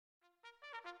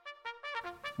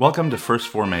Welcome to First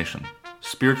Formation,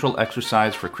 spiritual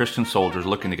exercise for Christian soldiers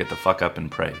looking to get the fuck up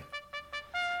and pray.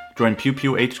 Join Pew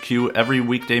Pew HQ every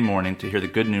weekday morning to hear the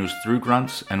good news through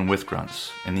grunts and with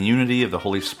grunts, in the unity of the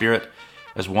Holy Spirit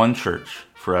as one church,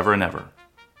 forever and ever.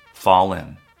 Fall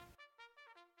in.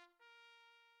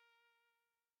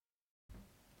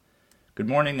 Good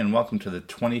morning and welcome to the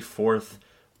 24th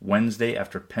Wednesday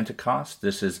after Pentecost.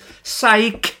 This is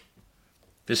Psych!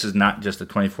 This is not just the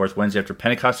 24th Wednesday after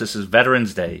Pentecost. This is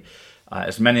Veterans Day.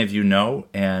 As many of you know,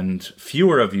 and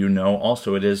fewer of you know,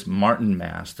 also it is Martin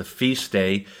Mass, the feast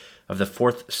day of the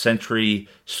 4th century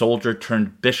soldier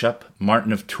turned bishop,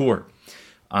 Martin of Tours.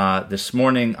 This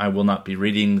morning I will not be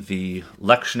reading the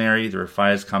lectionary, the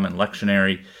Revised Common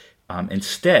Lectionary.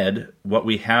 Instead, what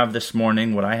I have this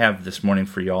morning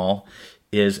for y'all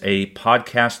is a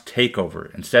podcast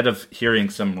takeover. Instead of hearing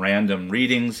some random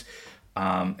readings,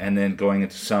 and then going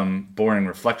into some boring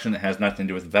reflection that has nothing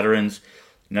to do with veterans,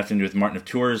 nothing to do with Martin of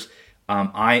Tours,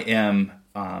 I am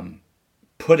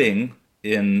putting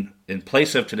in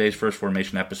place of today's First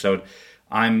Formation episode,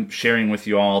 I'm sharing with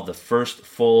you all the first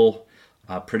full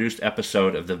produced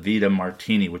episode of the Vita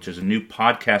Martini, which is a new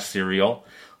podcast serial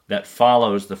that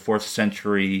follows the 4th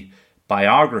century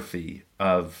biography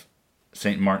of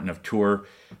St. Martin of Tours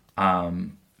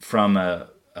from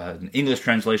an English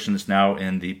translation that's now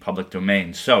in the public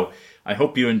domain. So I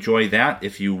hope you enjoy that.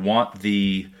 If you want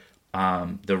the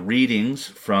readings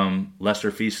from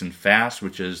Lesser Feasts and Fasts,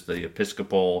 which is the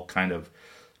Episcopal kind of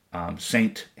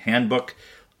saint handbook,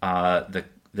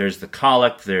 there's the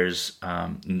collect.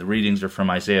 And the readings are from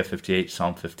Isaiah 58,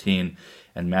 Psalm 15,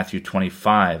 and Matthew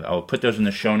 25. I will put those in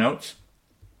the show notes.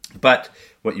 But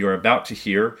what you're about to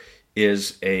hear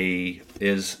is a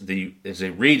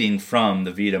reading from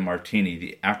the Vita Martini,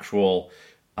 the actual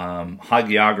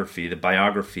hagiography, the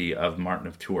biography of Martin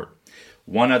of Tours.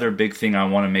 One other big thing I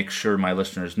want to make sure my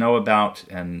listeners know about,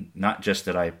 and not just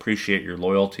that I appreciate your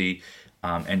loyalty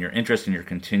and your interest and your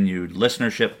continued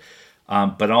listenership,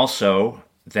 but also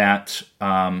that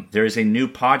there is a new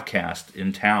podcast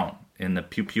in town, in the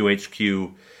Pew Pew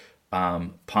HQ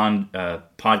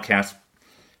podcast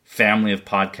family of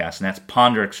podcasts, and that's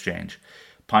Ponder Exchange.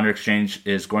 Ponder Exchange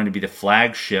is going to be the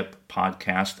flagship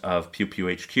podcast of Pew Pew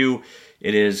HQ.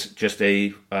 It is just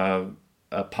a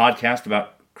podcast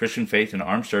about Christian faith and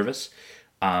armed service.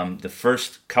 The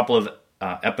first couple of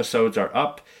episodes are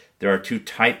up. There are two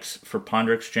types for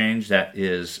Ponder Exchange. That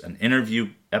is an interview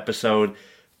episode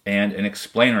and an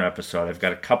explainer episode. I've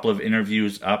got a couple of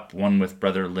interviews up, one with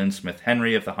Brother Lynn Smith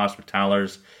Henry of the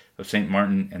Hospitallers of St.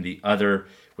 Martin, and the other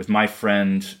with my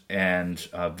friend and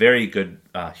very good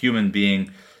human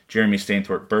being, Jeremy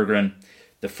Stainthorpe Bergeron.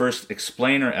 The first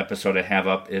explainer episode I have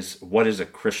up is What is a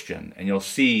Christian? And you'll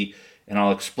see, and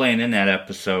I'll explain in that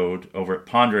episode over at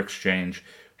Ponder Exchange,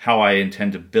 how I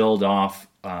intend to build off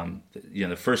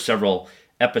the first several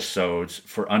episodes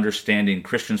for understanding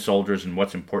Christian soldiers and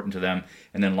what's important to them,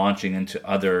 and then launching into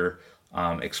other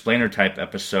explainer-type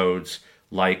episodes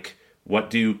like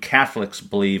what do Catholics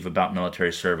believe about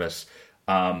military service?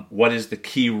 What is the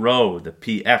key row, the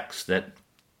PX, that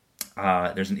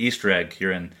there's an Easter egg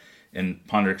here in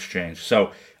Ponder Exchange.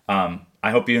 So I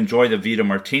hope you enjoy the Vita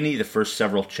Martini, the first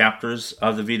several chapters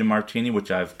of the Vita Martini,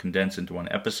 which I've condensed into one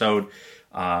episode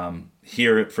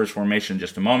here at First Formation in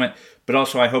just a moment. But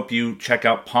also I hope you check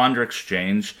out Ponder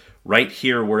Exchange right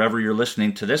here wherever you're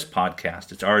listening to this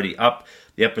podcast. It's already up.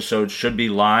 The episode should be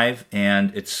live,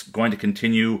 and it's going to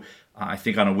continue I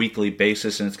think on a weekly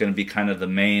basis, and it's going to be kind of the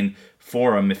main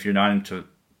forum. If you're not into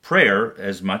prayer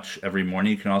as much every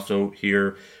morning, you can also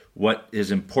hear what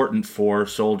is important for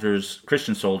soldiers,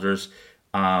 Christian soldiers,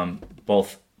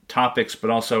 both topics, but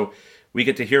also we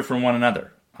get to hear from one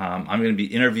another. I'm going to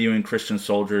be interviewing Christian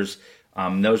soldiers.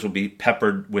 Those will be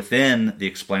peppered within the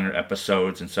explainer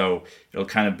episodes, and so it'll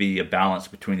kind of be a balance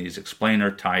between these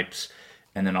explainer types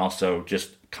and then also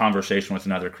just conversation with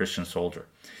another Christian soldier.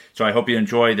 So I hope you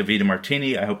enjoy the Vita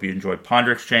Martini. I hope you enjoy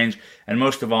Ponder Exchange. And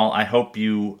most of all, I hope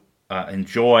you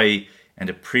enjoy and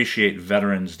appreciate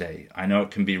Veterans Day. I know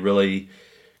it can be really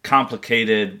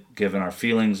complicated given our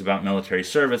feelings about military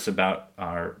service, about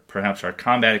perhaps our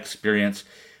combat experience.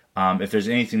 If there's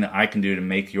anything that I can do to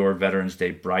make your Veterans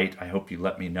Day bright, I hope you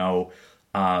let me know.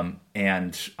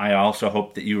 And I also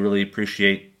hope that you really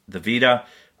appreciate the Vita.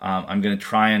 I'm going to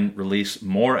try and release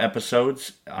more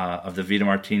episodes of the Vita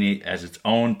Martini as its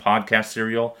own podcast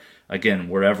serial. Again,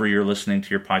 wherever you're listening to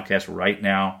your podcast right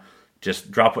now, just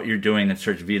drop what you're doing and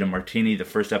search Vita Martini. The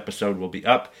first episode will be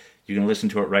up. You can listen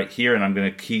to it right here, and I'm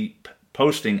going to keep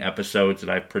posting episodes that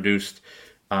I've produced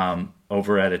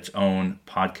over at its own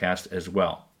podcast as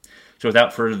well. So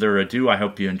without further ado, I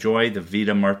hope you enjoy the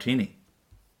Vita Martini.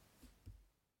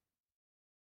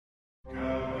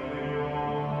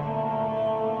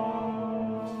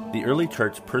 The early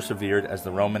church persevered as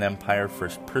the Roman Empire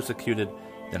first persecuted,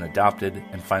 then adopted,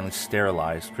 and finally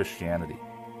sterilized Christianity.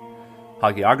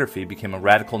 Hagiography became a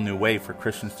radical new way for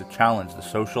Christians to challenge the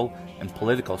social and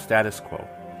political status quo,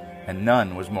 and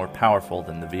none was more powerful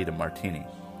than the Vita Martini.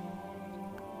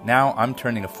 Now I'm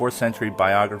turning a 4th century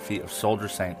biography of Soldier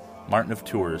Saint Martin of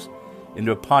Tours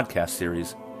into a podcast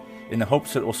series in the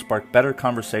hopes that it will spark better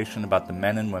conversation about the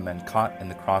men and women caught in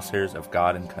the crosshairs of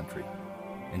God and country.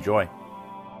 Enjoy.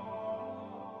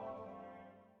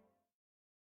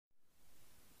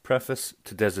 Preface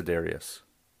to Desiderius.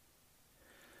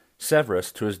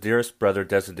 Severus to his dearest brother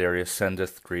Desiderius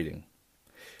sendeth greeting.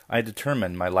 I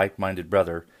determined, my like-minded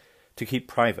brother, to keep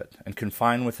private, and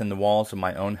confine within the walls of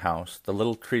my own house the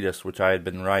little treatise which I had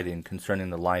been writing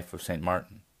concerning the life of St.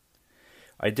 Martin.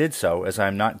 I did so, as I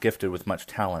am not gifted with much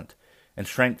talent, and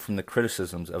shrank from the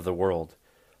criticisms of the world,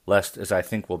 lest, as I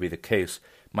think will be the case,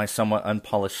 my somewhat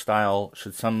unpolished style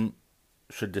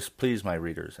should displease my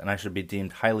readers, and I should be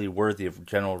deemed highly worthy of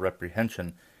general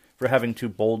reprehension for having too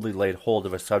boldly laid hold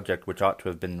of a subject which ought to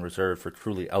have been reserved for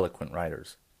truly eloquent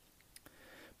writers.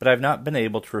 But I have not been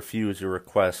able to refuse your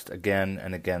request again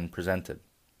and again presented.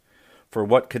 For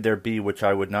what could there be which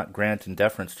I would not grant in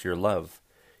deference to your love,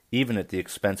 even at the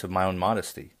expense of my own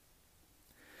modesty?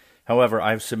 However, I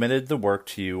have submitted the work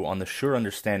to you on the sure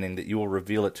understanding that you will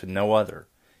reveal it to no other,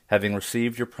 having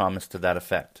received your promise to that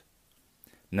effect.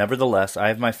 Nevertheless, I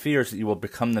have my fears that you will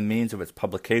become the means of its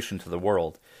publication to the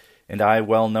world, and I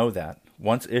well know that,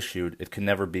 once issued, it can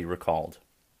never be recalled.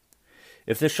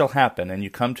 If this shall happen, and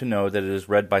you come to know that it is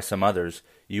read by some others,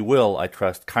 you will, I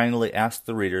trust, kindly ask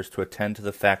the readers to attend to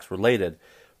the facts related,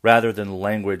 rather than the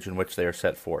language in which they are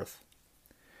set forth.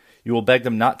 You will beg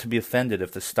them not to be offended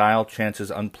if the style chances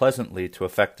unpleasantly to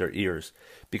affect their ears,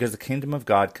 because the kingdom of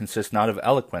God consists not of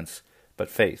eloquence, but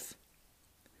faith.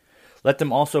 Let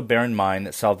them also bear in mind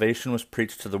that salvation was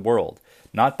preached to the world,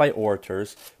 not by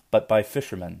orators, but by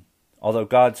fishermen, although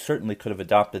God certainly could have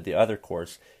adopted the other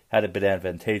course had it been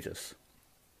advantageous.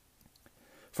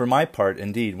 For my part,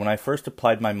 indeed, when I first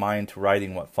applied my mind to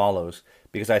writing what follows,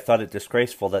 because I thought it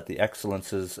disgraceful that the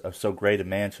excellences of so great a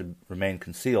man should remain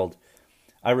concealed,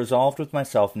 I resolved with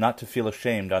myself not to feel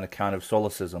ashamed on account of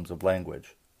solecisms of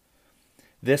language.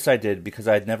 This I did because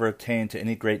I had never attained to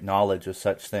any great knowledge of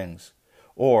such things,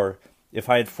 or, if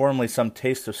I had formerly some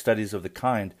taste of studies of the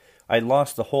kind, I had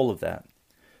lost the whole of that,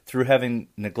 through having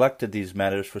neglected these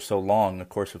matters for so long a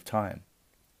course of time.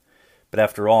 But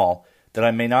after all, that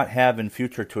I may not have in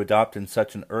future to adopt in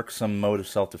such an irksome mode of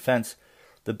self-defense,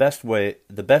 the best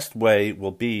way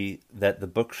will be that the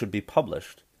book should be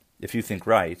published, if you think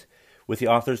right, with the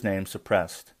author's name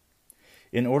suppressed.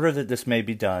 In order that this may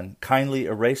be done, kindly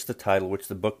erase the title which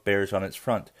the book bears on its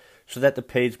front, so that the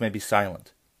page may be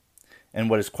silent. And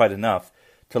what is quite enough,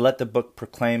 to let the book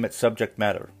proclaim its subject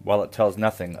matter, while it tells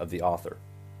nothing of the author.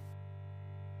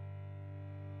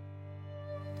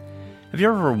 Have you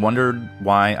ever wondered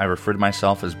why I refer to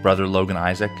myself as Brother Logan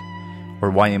Isaac, or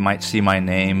why you might see my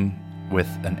name with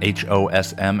an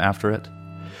HOSM after it?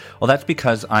 Well, that's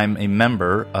because I'm a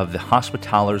member of the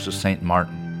Hospitallers of St.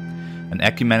 Martin, an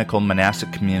ecumenical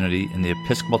monastic community in the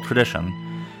Episcopal tradition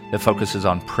that focuses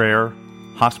on prayer,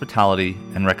 hospitality,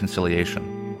 and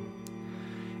reconciliation.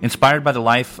 Inspired by the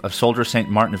life of Soldier St.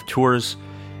 Martin of Tours,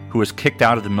 who was kicked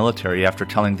out of the military after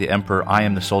telling the emperor, "I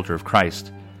am the soldier of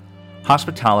Christ,"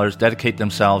 Hospitallers dedicate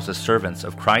themselves as servants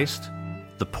of Christ,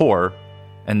 the poor,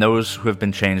 and those who have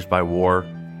been changed by war,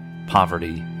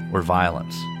 poverty, or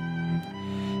violence.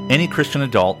 Any Christian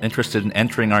adult interested in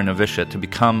entering our novitiate to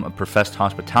become a professed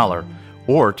Hospitaller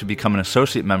or to become an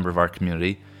associate member of our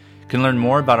community can learn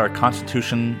more about our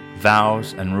constitution,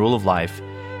 vows, and rule of life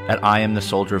at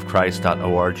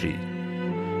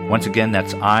IamTheSoldierOfChrist.org. Once again,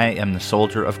 that's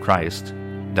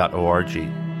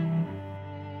IamTheSoldierOfChrist.org.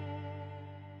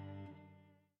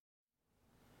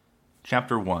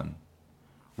 Chapter 1.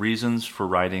 Reasons for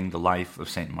writing the life of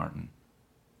St. Martin.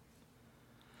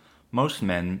 Most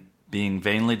men, being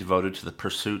vainly devoted to the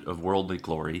pursuit of worldly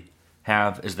glory,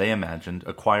 have, as they imagined,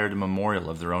 acquired a memorial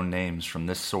of their own names from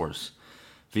this source,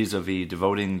 vis-a-vis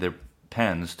devoting their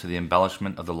pens to the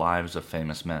embellishment of the lives of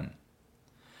famous men.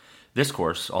 This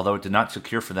course, although it did not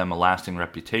secure for them a lasting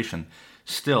reputation,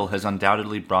 still has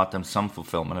undoubtedly brought them some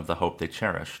fulfillment of the hope they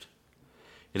cherished.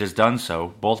 It has done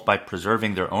so both by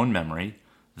preserving their own memory,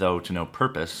 though to no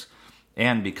purpose,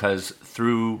 and because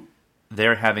through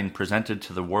their having presented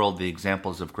to the world the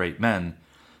examples of great men,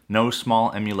 no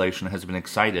small emulation has been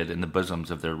excited in the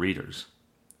bosoms of their readers.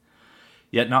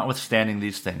 Yet notwithstanding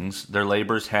these things, their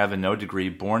labors have in no degree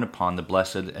borne upon the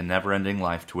blessed and never-ending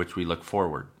life to which we look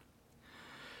forward.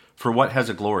 For what has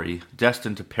a glory,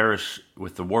 destined to perish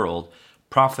with the world,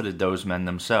 profited those men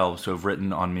themselves who have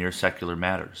written on mere secular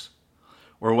matters?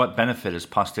 Or what benefit has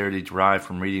posterity derived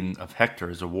from reading of Hector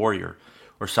as a warrior,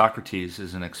 or Socrates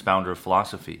as an expounder of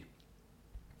philosophy?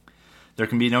 There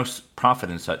can be no profit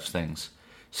in such things,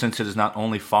 since it is not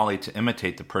only folly to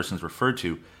imitate the persons referred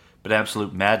to, but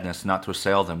absolute madness not to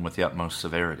assail them with the utmost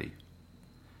severity.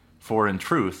 For, in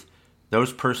truth,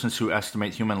 those persons who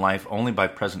estimate human life only by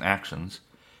present actions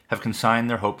have consigned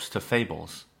their hopes to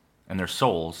fables, and their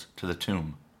souls to the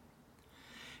tomb.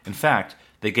 In fact,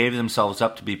 they gave themselves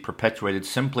up to be perpetuated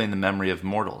simply in the memory of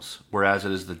mortals, whereas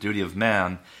it is the duty of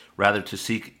man rather to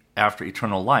seek after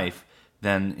eternal life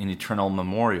than an eternal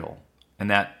memorial,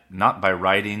 and that not by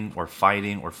writing or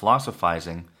fighting or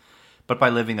philosophizing, but by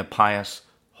living a pious,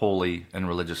 holy, and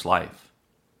religious life.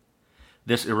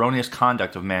 This erroneous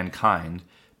conduct of mankind,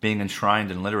 being enshrined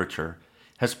in literature,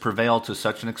 has prevailed to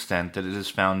such an extent that it has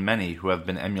found many who have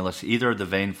been emulous either of the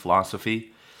vain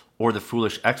philosophy or the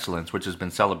foolish excellence which has been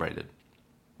celebrated.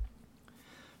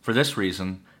 For this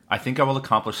reason, I think I will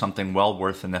accomplish something well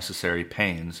worth the necessary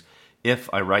pains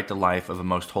if I write the life of a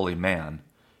most holy man,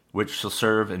 which shall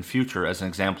serve in future as an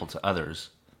example to others,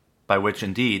 by which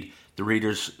indeed the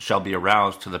readers shall be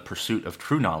aroused to the pursuit of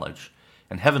true knowledge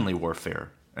and heavenly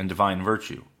warfare and divine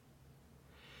virtue.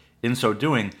 In so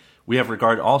doing, we have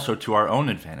regard also to our own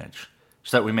advantage,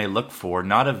 so that we may look for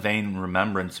not a vain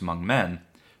remembrance among men,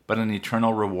 but an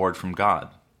eternal reward from God.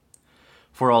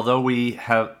 For although we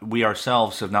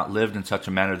ourselves have not lived in such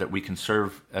a manner that we can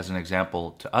serve as an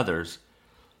example to others,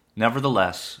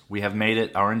 nevertheless we have made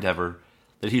it our endeavor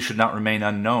that he should not remain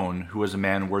unknown who was a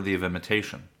man worthy of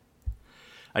imitation.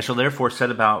 I shall therefore set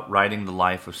about writing the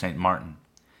life of St. Martin,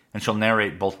 and shall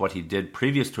narrate both what he did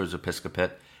previous to his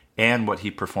episcopate and what he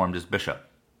performed as bishop.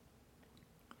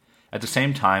 At the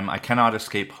same time, I cannot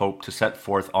escape hope to set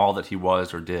forth all that he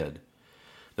was or did.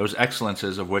 Those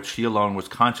excellences of which he alone was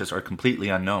conscious are completely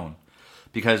unknown,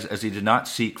 because as he did not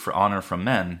seek for honor from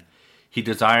men, he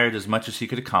desired as much as he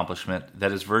could accomplish it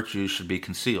that his virtues should be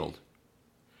concealed.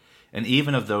 And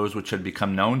even of those which had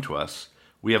become known to us,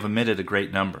 we have omitted a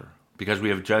great number, because we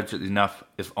have judged it enough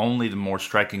if only the more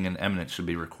striking and eminent should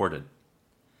be recorded.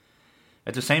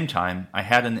 At the same time, I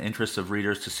had in the interest of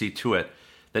readers to see to it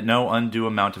that no undue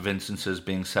amount of instances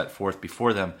being set forth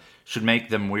before them should make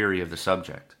them weary of the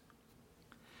subject.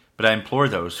 But I implore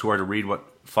those who are to read what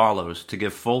follows to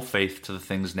give full faith to the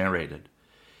things narrated,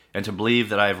 and to believe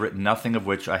that I have written nothing of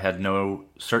which I had no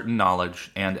certain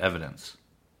knowledge and evidence.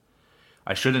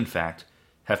 I should, in fact,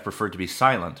 have preferred to be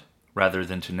silent rather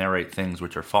than to narrate things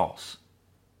which are false.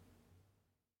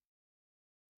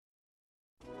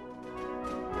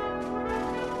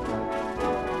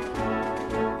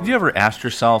 Have you ever asked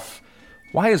yourself,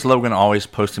 why is Logan always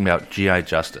posting about GI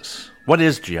Justice? What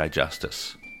is GI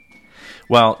Justice?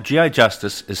 Well, GI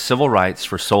Justice is civil rights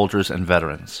for soldiers and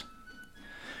veterans.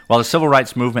 While the civil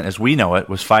rights movement as we know it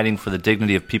was fighting for the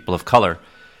dignity of people of color,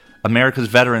 America's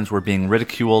veterans were being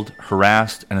ridiculed,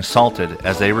 harassed, and assaulted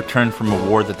as they returned from a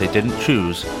war that they didn't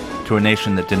choose to a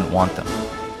nation that didn't want them.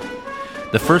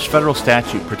 The first federal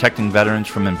statute protecting veterans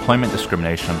from employment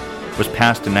discrimination was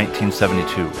passed in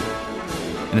 1972.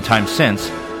 In the time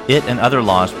since, it and other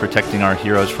laws protecting our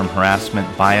heroes from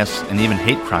harassment, bias, and even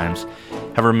hate crimes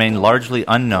have remained largely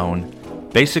unknown,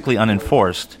 basically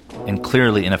unenforced, and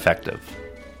clearly ineffective.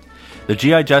 The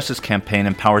GI Justice campaign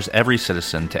empowers every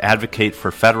citizen to advocate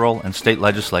for federal and state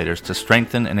legislators to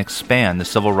strengthen and expand the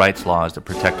civil rights laws that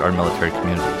protect our military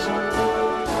communities.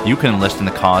 You can enlist in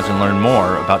the cause and learn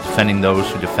more about defending those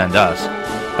who defend us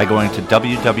by going to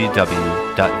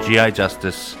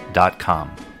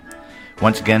www.gijustice.com.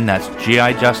 Once again, that's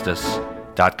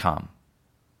gijustice.com.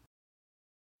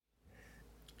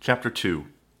 Chapter 2.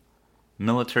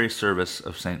 Military Service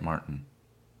of St. Martin.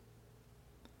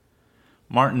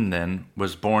 Martin, then,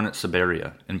 was born at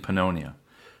Siberia, in Pannonia,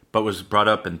 but was brought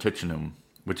up in Ticinum,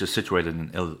 which is situated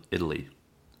in Italy.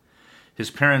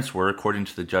 His parents were, according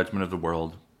to the judgment of the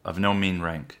world, of no mean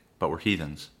rank, but were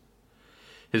heathens.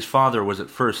 His father was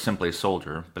at first simply a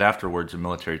soldier, but afterwards a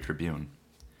military tribune.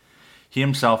 He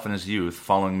himself in his youth,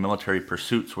 following military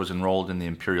pursuits, was enrolled in the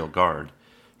imperial guard,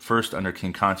 first under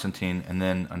King Constantine and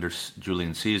then under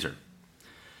Julian Caesar.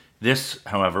 This,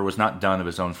 however, was not done of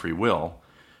his own free will,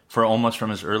 for almost from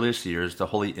his earliest years the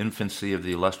holy infancy of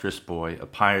the illustrious boy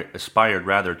aspired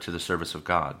rather to the service of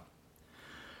God.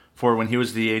 For when he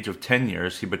was the age of 10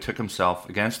 years, he betook himself,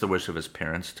 against the wish of his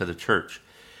parents, to the church,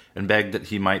 and begged that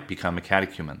he might become a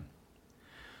catechumen.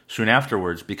 Soon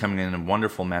afterwards, becoming in a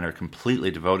wonderful manner completely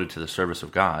devoted to the service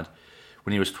of God,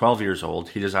 when he was 12 years old,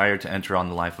 he desired to enter on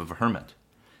the life of a hermit,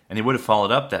 and he would have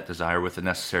followed up that desire with the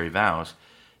necessary vows,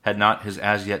 had not his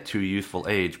as yet too youthful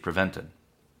age prevented.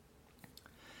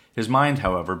 His mind,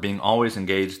 however, being always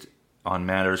engaged on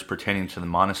matters pertaining to the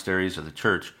monasteries of the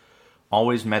church,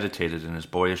 always meditated in his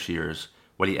boyish years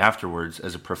what he afterwards,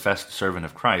 as a professed servant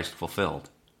of Christ, fulfilled.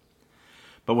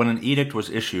 But when an edict was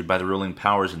issued by the ruling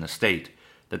powers in the state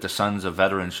that the sons of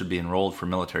veterans should be enrolled for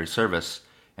military service,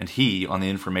 and he, on the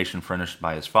information furnished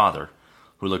by his father,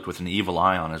 who looked with an evil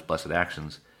eye on his blessed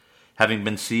actions, having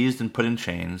been seized and put in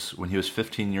chains when he was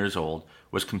 15 years old,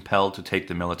 was compelled to take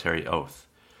the military oath,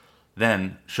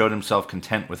 then showed himself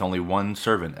content with only one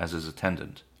servant as his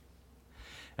attendant.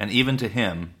 And even to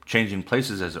him, changing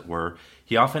places as it were,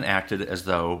 he often acted as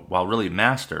though, while really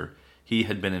master, he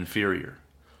had been inferior,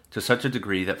 to such a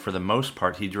degree that for the most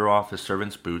part he drew off his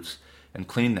servants' boots and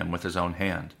cleaned them with his own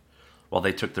hand, while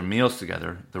they took their meals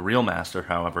together, the real master,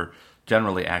 however,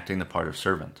 generally acting the part of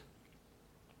servant.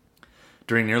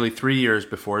 During nearly 3 years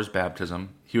before his baptism,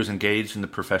 he was engaged in the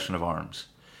profession of arms,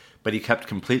 but he kept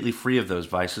completely free of those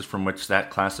vices from which that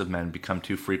class of men become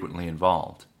too frequently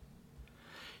involved.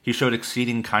 He showed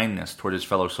exceeding kindness toward his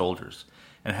fellow soldiers,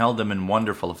 and held them in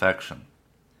wonderful affection,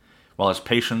 while his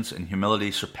patience and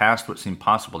humility surpassed what seemed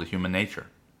possible to human nature.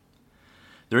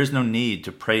 There is no need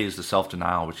to praise the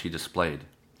self-denial which he displayed.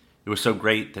 It was so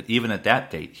great that even at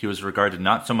that date he was regarded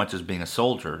not so much as being a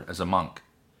soldier as a monk.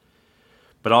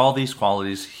 But all these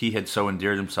qualities he had so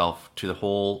endeared himself to the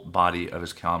whole body of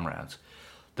his comrades,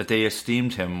 that they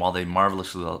esteemed him while they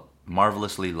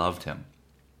marvelously loved him.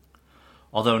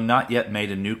 Although not yet made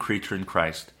a new creature in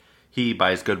Christ, he, by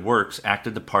his good works,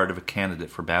 acted the part of a candidate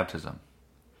for baptism.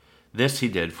 This he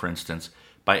did, for instance,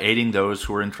 by aiding those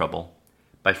who were in trouble,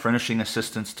 by furnishing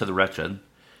assistance to the wretched,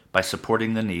 by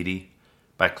supporting the needy,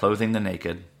 by clothing the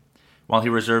naked, while he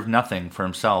reserved nothing for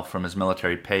himself from his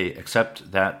military pay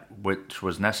except that which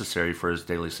was necessary for his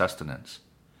daily sustenance.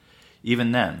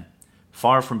 Even then,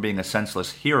 far from being a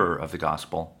senseless hearer of the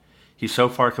gospel, he so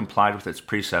far complied with its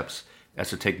precepts as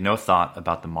to take no thought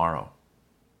about the morrow.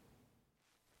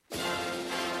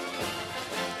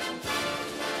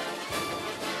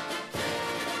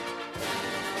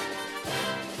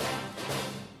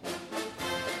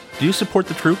 Do you support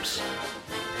the troops?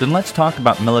 Then let's talk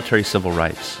about military civil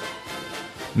rights.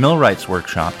 Mill rights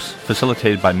workshops,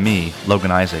 facilitated by me,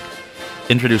 Logan Isaac,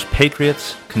 introduce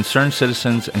patriots, concerned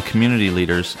citizens, and community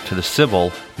leaders to the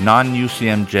civil,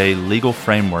 non-UCMJ legal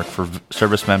framework for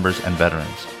service members and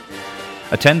veterans.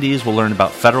 Attendees will learn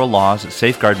about federal laws that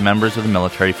safeguard members of the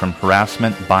military from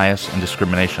harassment, bias, and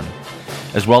discrimination,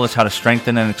 as well as how to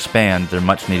strengthen and expand their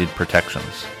much-needed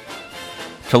protections.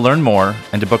 To learn more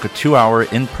and to book a 2-hour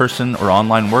in-person or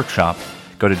online workshop,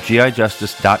 go to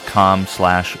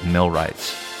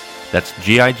gijustice.com/millrights. That's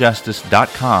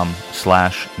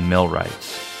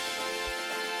gijustice.com/millrights.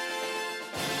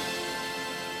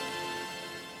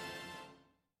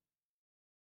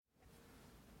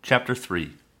 Chapter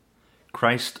 3.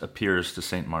 Christ appears to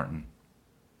St. Martin.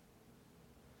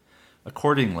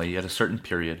 Accordingly, at a certain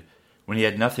period, when he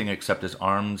had nothing except his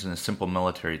arms and a simple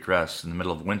military dress in the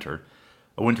middle of winter,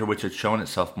 a winter which had shown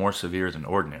itself more severe than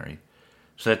ordinary,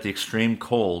 so that the extreme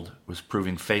cold was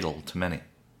proving fatal to many,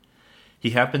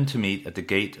 he happened to meet at the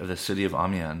gate of the city of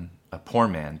Amiens a poor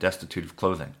man destitute of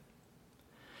clothing.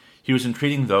 He was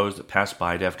entreating those that passed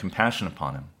by to have compassion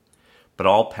upon him, but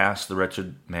all passed the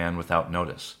wretched man without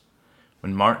notice,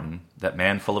 when Martin, that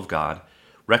man full of God,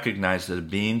 recognized that a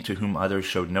being to whom others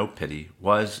showed no pity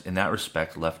was, in that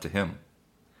respect, left to him.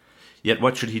 Yet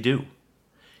what should he do?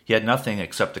 He had nothing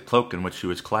except the cloak in which he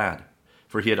was clad,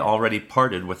 for he had already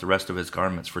parted with the rest of his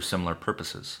garments for similar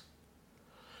purposes.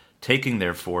 Taking,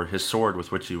 therefore, his sword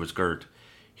with which he was girt,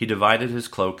 he divided his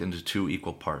cloak into 2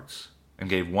 equal parts, and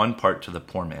gave one part to the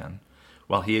poor man,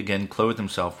 while he again clothed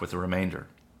himself with the remainder.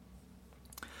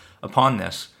 Upon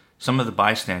this, some of the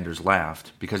bystanders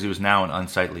laughed, because he was now an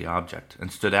unsightly object,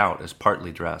 and stood out as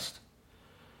partly dressed.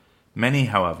 Many,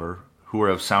 however, who were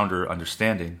of sounder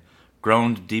understanding,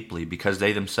 groaned deeply because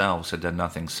they themselves had done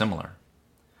nothing similar.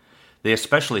 They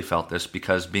especially felt this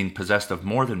because, being possessed of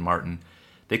more than Martin,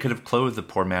 they could have clothed the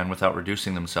poor man without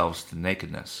reducing themselves to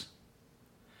nakedness.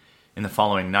 In the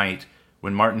following night,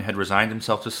 when Martin had resigned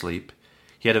himself to sleep,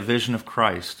 he had a vision of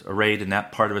Christ arrayed in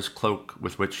that part of his cloak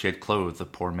with which he had clothed the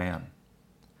poor man.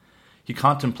 He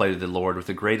contemplated the Lord with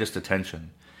the greatest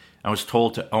attention, and was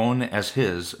told to own as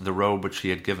his the robe which he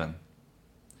had given.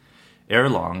 Ere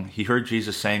long, he heard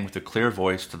Jesus saying with a clear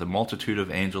voice to the multitude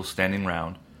of angels standing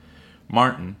round,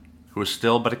 "Martin, who is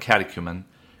still but a catechumen,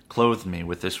 clothed me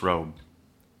with this robe."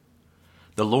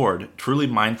 The Lord, truly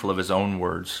mindful of his own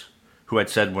words, who had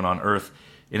said when on earth,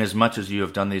 inasmuch as you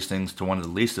have done these things to one of the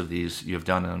least of these, you have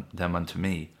done them unto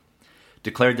me,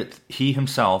 declared that he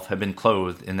himself had been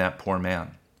clothed in that poor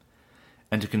man.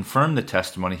 And to confirm the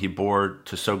testimony he bore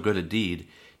to so good a deed,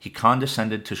 he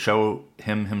condescended to show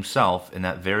him himself in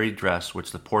that very dress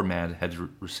which the poor man had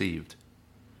received.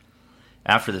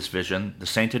 After this vision, the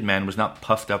sainted man was not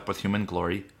puffed up with human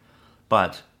glory,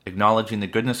 but, acknowledging the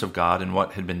goodness of God in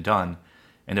what had been done,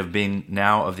 and of being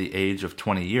now of the age of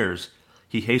 20 years,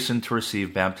 he hastened to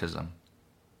receive baptism.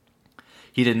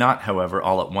 He did not, however,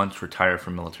 all at once retire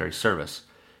from military service,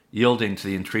 yielding to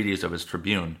the entreaties of his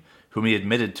tribune, whom he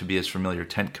admitted to be his familiar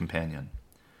tent companion.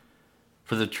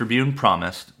 For the tribune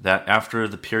promised that after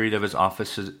the period of his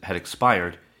office had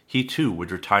expired, he too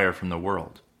would retire from the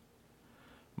world.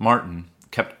 Martin,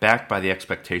 kept back by the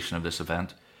expectation of this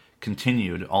event,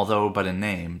 continued, although but in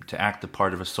name, to act the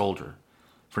part of a soldier,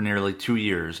 for nearly 2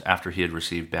 years after he had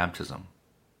received baptism.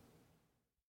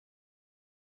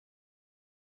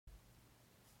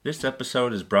 This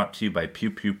episode is brought to you by Pew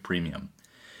Pew Premium.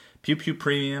 Pew Pew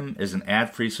Premium is an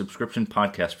ad-free subscription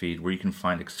podcast feed where you can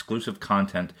find exclusive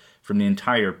content from the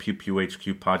entire Pew Pew HQ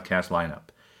podcast lineup,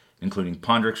 including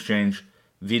Ponder Exchange,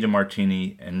 Vita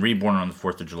Martini, and Reborn on the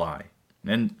 4th of July,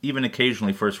 and even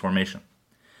occasionally First Formation.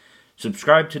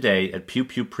 Subscribe today at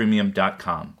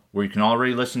pewpewpremium.com, where you can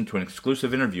already listen to an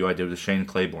exclusive interview I did with Shane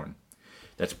Claiborne.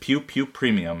 That's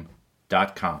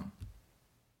pewpewpremium.com.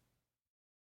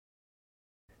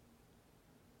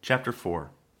 Chapter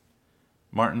 4.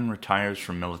 Martin retires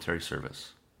from military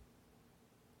service.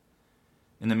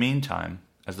 In the meantime,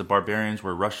 as the barbarians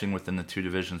were rushing within the 2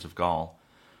 divisions of Gaul,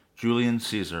 Julian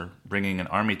Caesar, bringing an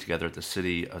army together at the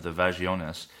city of the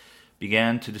Vangiones,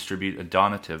 began to distribute a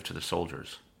donative to the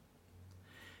soldiers.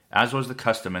 As was the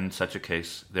custom in such a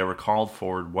case, they were called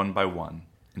forward one by one,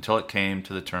 until it came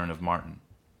to the turn of Martin.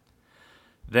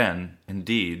 Then,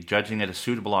 indeed, judging it a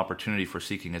suitable opportunity for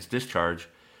seeking its discharge,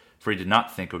 for he did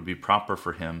not think it would be proper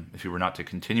for him, if he were not to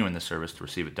continue in the service, to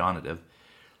receive a donative,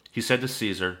 he said to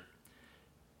Caesar,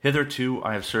 "Hitherto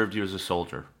I have served you as a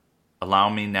soldier. Allow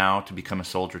me now to become a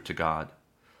soldier to God.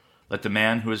 Let the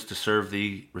man who is to serve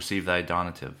thee receive thy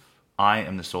donative. I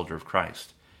am the soldier of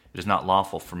Christ. It is not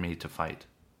lawful for me to fight."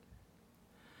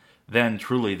 Then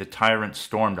truly the tyrant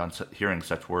stormed on hearing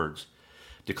such words,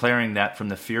 declaring that from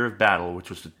the fear of battle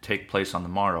which was to take place on the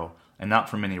morrow, and not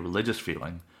from any religious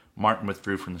feeling, Martin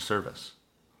withdrew from the service.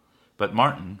 But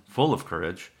Martin, full of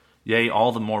courage, yea,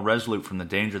 all the more resolute from the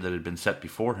danger that had been set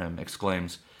before him,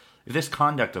 exclaims, "If this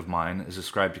conduct of mine is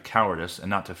ascribed to cowardice and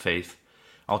not to faith,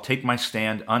 I'll take my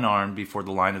stand unarmed before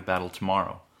the line of battle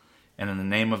tomorrow, and in the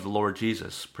name of the Lord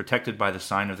Jesus, protected by the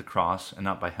sign of the cross and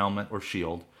not by helmet or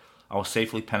shield, I will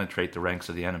safely penetrate the ranks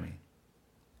of the enemy."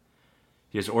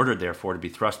 He is ordered, therefore, to be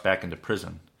thrust back into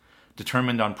prison,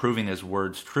 determined on proving his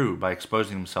words true by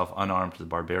exposing himself unarmed to the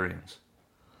barbarians.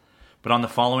 But on the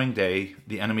following day,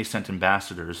 the enemy sent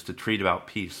ambassadors to treat about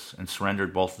peace, and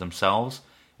surrendered both themselves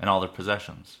and all their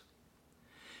possessions.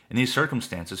 In these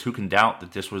circumstances, who can doubt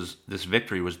that this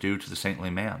victory was due to the saintly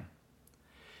man?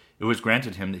 It was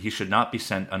granted him that he should not be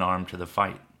sent unarmed to the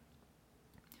fight.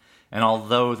 And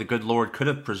although the good Lord could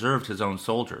have preserved his own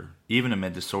soldier, even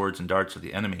amid the swords and darts of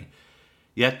the enemy,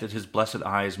 yet that his blessed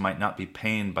eyes might not be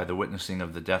pained by the witnessing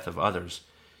of the death of others,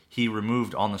 he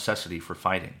removed all necessity for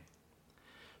fighting.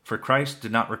 For Christ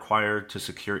did not require to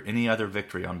secure any other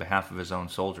victory on behalf of his own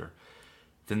soldier,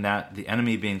 than that, the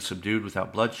enemy being subdued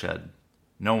without bloodshed,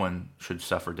 no one should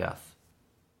suffer death.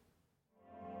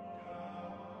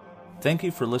 Thank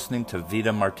you for listening to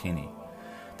Vita Martini,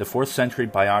 the 4th century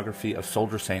biography of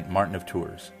Soldier Saint Martin of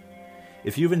Tours.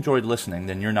 If you've enjoyed listening,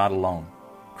 then you're not alone.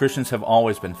 Christians have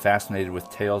always been fascinated with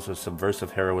tales of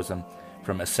subversive heroism,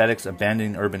 from ascetics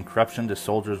abandoning urban corruption to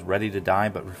soldiers ready to die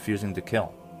but refusing to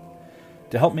kill.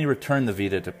 To help me return the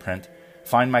Vita to print,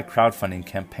 find my crowdfunding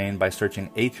campaign by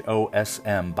searching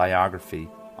HOSM Biography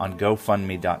on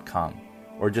GoFundMe.com,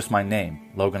 or just my name,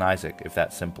 Logan Isaac, if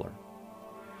that's simpler.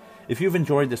 If you've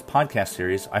enjoyed this podcast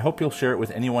series, I hope you'll share it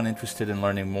with anyone interested in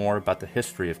learning more about the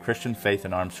history of Christian faith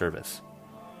and armed service.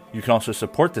 You can also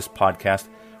support this podcast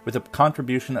with a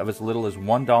contribution of as little as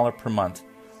 $1 per month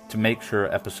to make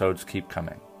sure episodes keep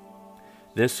coming.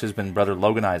 This has been Brother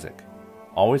Logan Isaac.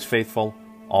 Always faithful,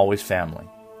 always family.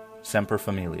 Semper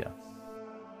Familia.